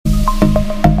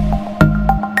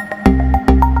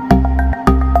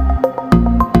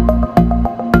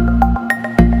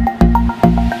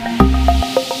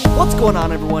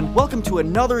to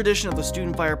another edition of the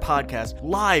Student Fire Podcast,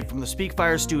 live from the Speak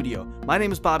Fire studio. My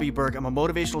name is Bobby Berg. I'm a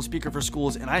motivational speaker for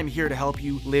schools, and I am here to help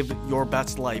you live your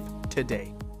best life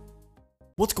today.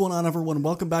 What's going on, everyone?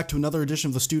 Welcome back to another edition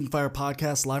of the Student Fire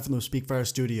Podcast, live from the Speak Fire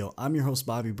studio. I'm your host,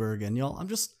 Bobby Berg, and y'all, I'm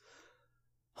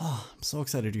so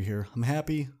excited you're here. I'm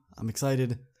happy. I'm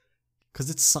excited because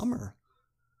it's summer.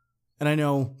 And I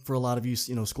know for a lot of you,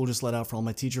 school just let out. For all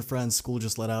my teacher friends, school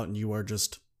just let out, and you are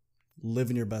just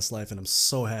living your best life, and I'm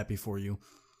so happy for you.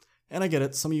 And I get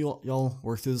it. Some of y'all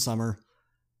work through the summer,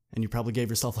 and you probably gave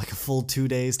yourself like a full 2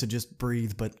 days to just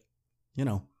breathe, but,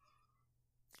 the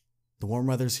warm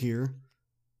weather's here,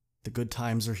 the good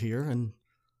times are here, and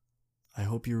I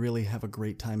hope you really have a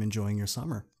great time enjoying your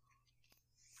summer.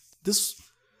 This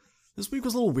week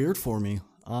was a little weird for me.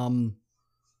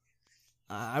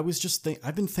 I've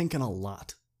been thinking a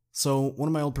lot. So one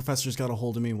of my old professors got a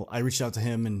hold of me. Well, I reached out to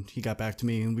him and he got back to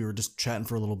me and we were just chatting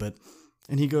for a little bit.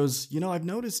 And he goes, I've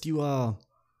noticed you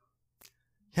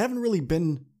haven't really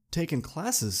been taking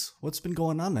classes. What's been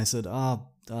going on? And I said, I'm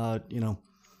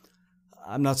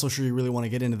not so sure you really want to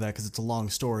get into that because it's a long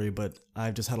story, but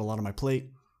I've just had a lot on my plate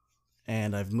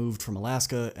and I've moved from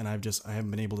Alaska and I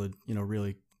haven't been able to,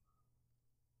 really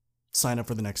sign up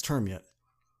for the next term yet.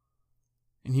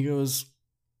 And he goes,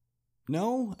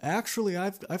 no, actually,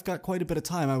 I've got quite a bit of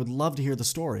time. I would love to hear the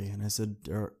story. And I said,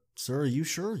 sir, are you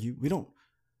sure? You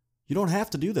don't have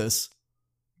to do this.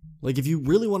 Like, if you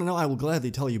really want to know, I will gladly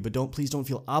tell you, but please don't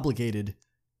feel obligated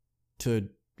to,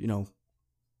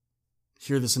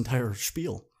 hear this entire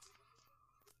spiel.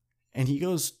 And he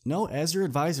goes, no, as your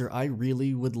advisor, I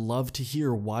really would love to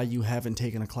hear why you haven't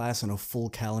taken a class in a full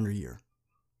calendar year.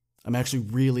 I'm actually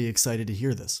really excited to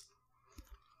hear this.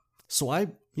 So I,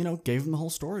 gave him the whole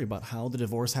story about how the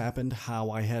divorce happened,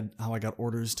 how I got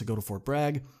orders to go to Fort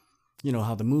Bragg,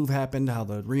 how the move happened, how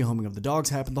the rehoming of the dogs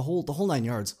happened, the whole 9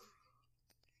 yards.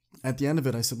 At the end of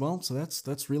it, I said, well, so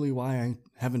that's really why I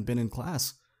haven't been in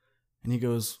class. And he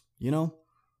goes,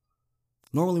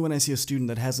 normally when I see a student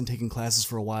that hasn't taken classes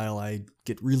for a while, I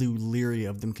get really leery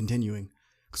of them continuing.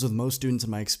 Because with most students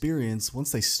in my experience,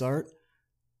 once they start,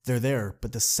 they're there.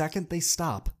 But the second they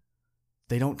stop,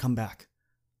 they don't come back.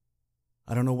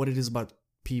 I don't know what it is about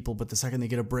people, but the second they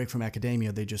get a break from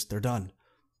academia, they're done.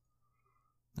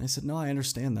 And I said, no, I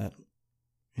understand that.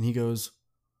 And he goes,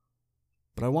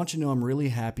 but I want you to know I'm really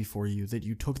happy for you that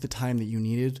you took the time that you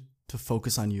needed to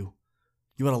focus on you.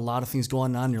 You had a lot of things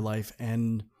going on in your life,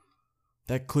 and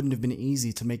that couldn't have been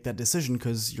easy to make that decision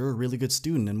because you're a really good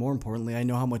student, and more importantly, I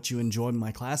know how much you enjoy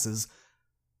my classes,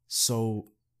 so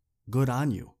good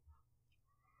on you.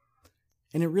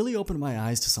 And it really opened my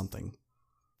eyes to something.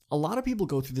 A lot of people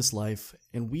go through this life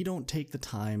and we don't take the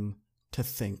time to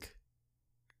think.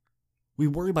 We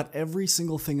worry about every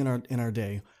single thing in our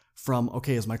day from,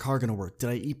 okay, is my car going to work? Did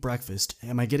I eat breakfast?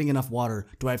 Am I getting enough water?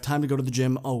 Do I have time to go to the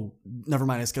gym? Oh, never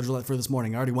mind. I scheduled that for this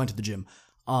morning. I already went to the gym.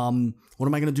 What am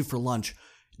I going to do for lunch?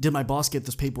 Did my boss get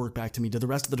this paperwork back to me? Did the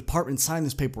rest of the department sign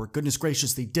this paperwork? Goodness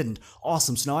gracious, they didn't.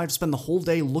 Awesome. So now I have to spend the whole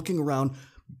day looking around,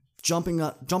 jumping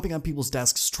on people's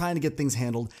desks, trying to get things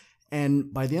handled.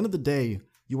 And by the end of the day,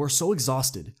 you are so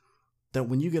exhausted that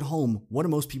when you get home, what do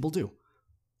most people do?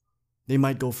 They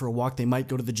might go for a walk. They might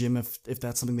go to the gym if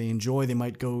that's something they enjoy. They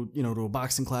might go, to a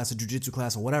boxing class, a jiu-jitsu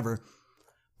class, or whatever.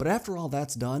 But after all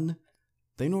that's done,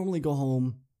 they normally go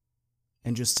home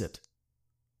and just sit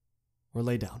or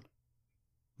lay down.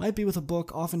 Might be with a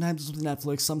book. Oftentimes it's with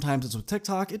Netflix. Sometimes it's with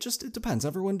TikTok. It depends.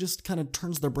 Everyone just kind of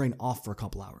turns their brain off for a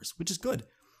couple hours, which is good.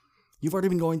 You've already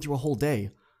been going through a whole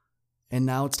day, and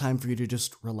now it's time for you to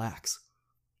just relax.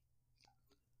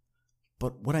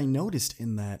 But what I noticed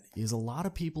in that is a lot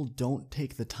of people don't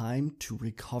take the time to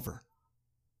recover.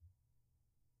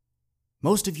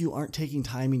 Most of you aren't taking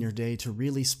time in your day to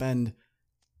really spend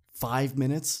 5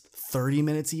 minutes, 30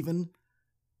 minutes even,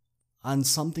 on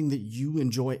something that you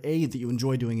enjoy, A, that you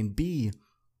enjoy doing, and B,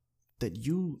 that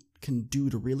you can do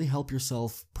to really help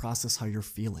yourself process how you're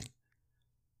feeling.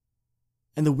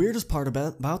 And the weirdest part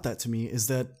about that to me is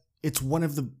that it's one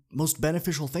of the most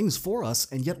beneficial things for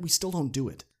us, and yet we still don't do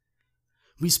it.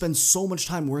 We spend so much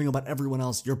time worrying about everyone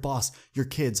else, your boss, your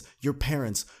kids, your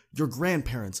parents, your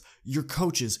grandparents, your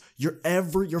coaches,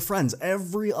 your friends,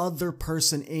 every other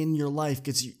person in your life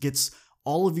gets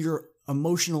all of your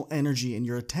emotional energy and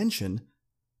your attention.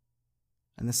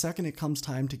 And the second it comes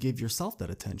time to give yourself that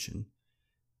attention,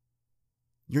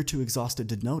 you're too exhausted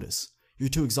to notice. You're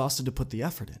too exhausted to put the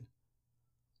effort in.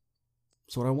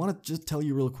 So what I want to just tell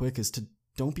you real quick is to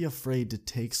don't be afraid to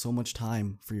take so much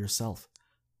time for yourself.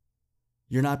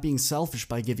 You're not being selfish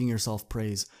by giving yourself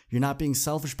praise. You're not being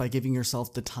selfish by giving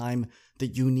yourself the time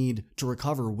that you need to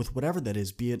recover with whatever that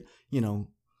is, be it,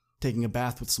 taking a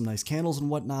bath with some nice candles and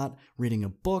whatnot, reading a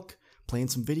book, playing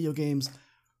some video games,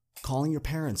 calling your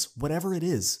parents, whatever it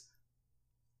is.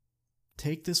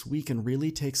 Take this week and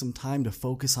really take some time to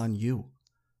focus on you.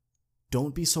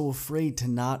 Don't be so afraid to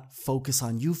not focus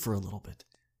on you for a little bit.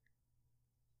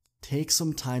 Take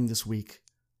some time this week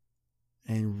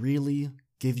and really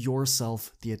give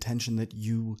yourself the attention that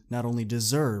you not only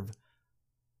deserve,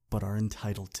 but are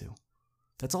entitled to.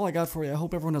 That's all I got for you. I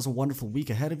hope everyone has a wonderful week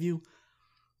ahead of you.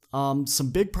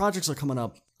 Some big projects are coming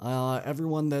up.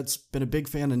 Everyone that's been a big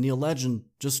fan of Neil Legend,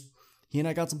 he and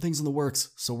I got some things in the works,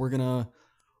 so we're gonna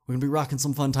be rocking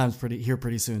some fun times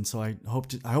pretty soon. So I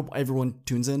hope everyone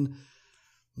tunes in.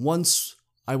 Once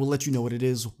I will let you know what it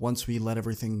is once we let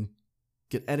everything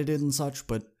get edited and such,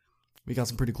 but we got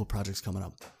some pretty cool projects coming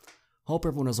up. Hope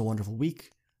everyone has a wonderful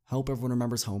week. Hope everyone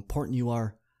remembers how important you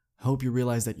are. I hope you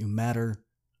realize that you matter.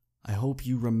 I hope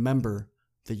you remember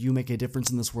that you make a difference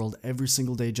in this world every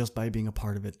single day just by being a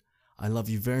part of it. I love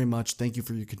you very much. Thank you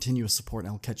for your continuous support,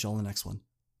 and I'll catch y'all in the next one.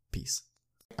 Peace.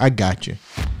 I got you.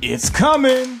 It's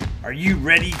coming. Are you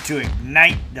ready to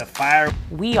ignite the fire?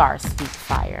 We are Speak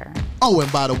Fire. Oh,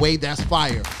 and by the way, that's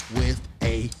fire with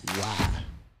a Y.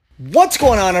 What's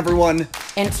going on, everyone?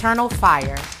 Internal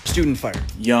fire. Student fire.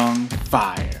 Young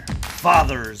fire.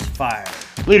 Father's fire.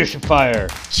 Leadership fire.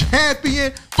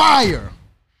 Champion fire.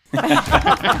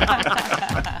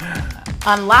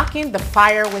 Unlocking the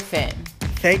fire within.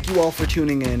 Thank you all for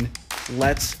tuning in.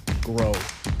 Let's grow.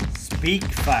 Speak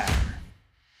fire.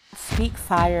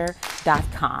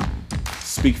 Speakfire.com.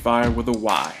 Speak Fire with a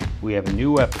Y. We have a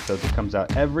new episode that comes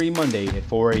out every Monday at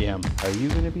 4 a.m. Are you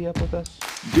going to be up with us?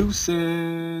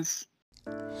 Deuces.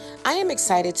 I am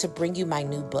excited to bring you my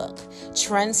new book,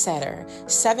 Trendsetter: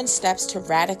 7 Steps to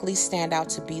Radically Stand Out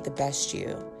to Be the Best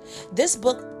You. This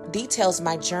book details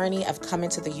my journey of coming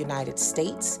to the United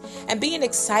States and being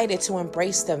excited to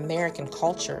embrace the American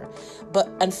culture. But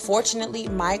unfortunately,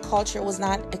 my culture was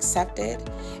not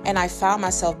accepted, and I found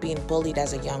myself being bullied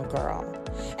as a young girl.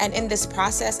 And in this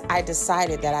process, I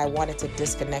decided that I wanted to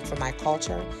disconnect from my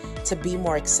culture to be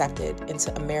more accepted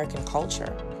into American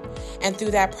culture. And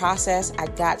through that process, I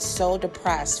got so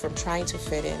depressed from trying to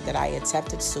fit in that I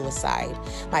attempted suicide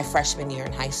my freshman year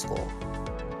in high school.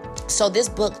 So this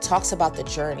book talks about the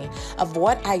journey of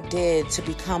what I did to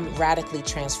become radically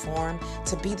transformed,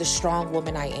 to be the strong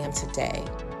woman I am today.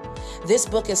 This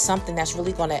book is something that's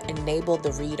really going to enable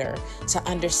the reader to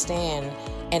understand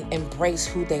and embrace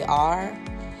who they are,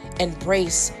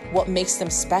 embrace what makes them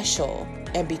special,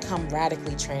 and become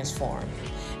radically transformed.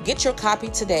 Get your copy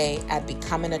today at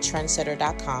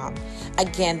becomingatrendsetter.com.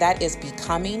 Again, that is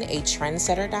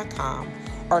becomingatrendsetter.com,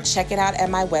 or check it out at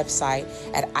my website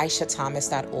at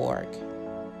aishathomas.org.